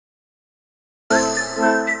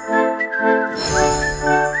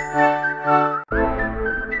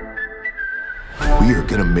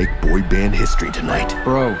gonna make boy band history tonight.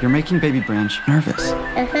 Bro, you're making Baby Branch nervous.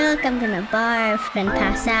 I feel like I'm gonna barf and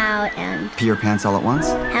pass out and... Pee your pants all at once?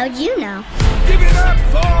 How'd you know? Give it up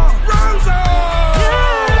for Rosa!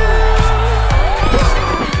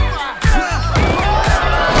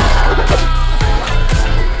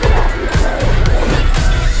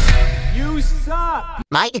 You suck!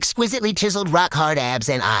 My exquisitely chiseled rock-hard abs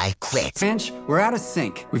and I quit. Branch, we're out of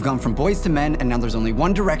sync. We've gone from boys to men, and now there's only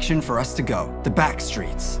one direction for us to go. The back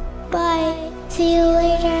streets. Bye. See you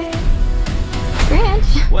later. Branch.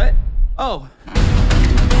 What? Oh.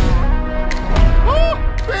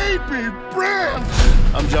 Baby Branch!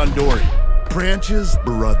 I'm John Dory, Branch's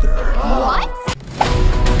brother. What?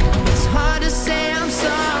 It's hard to say I'm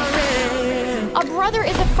sorry. A brother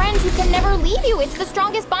is a friend who can never leave you. It's the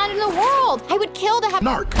strongest bond in the world. I would kill to have...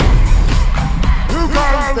 Narc. Who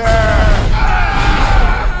goes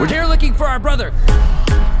there? We're here looking for our brother.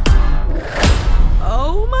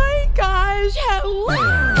 Oh my gosh, hello!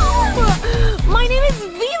 My name is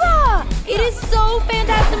Viva! It is so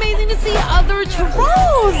fantastic, amazing to see other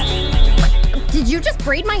trolls! Did you just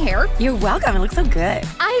braid my hair? You're welcome. It looks so good.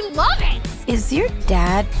 I love it! Is your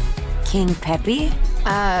dad King Peppy?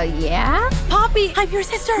 Yeah? Poppy, I'm your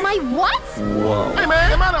sister. My what? Whoa. Hey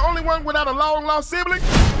man, am I the only one without a long-lost sibling?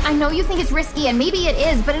 I know you think it's risky, and maybe it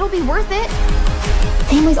is, but it'll be worth it.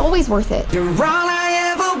 Family's always worth it. You're all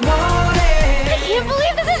I ever wanted. I can't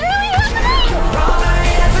believe this is really happening! You're all I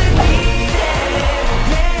ever needed.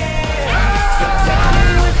 Yeah. So tell me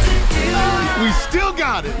what to do. We still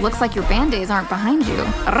got it. Looks like your band days aren't behind you.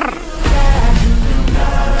 Arrgh.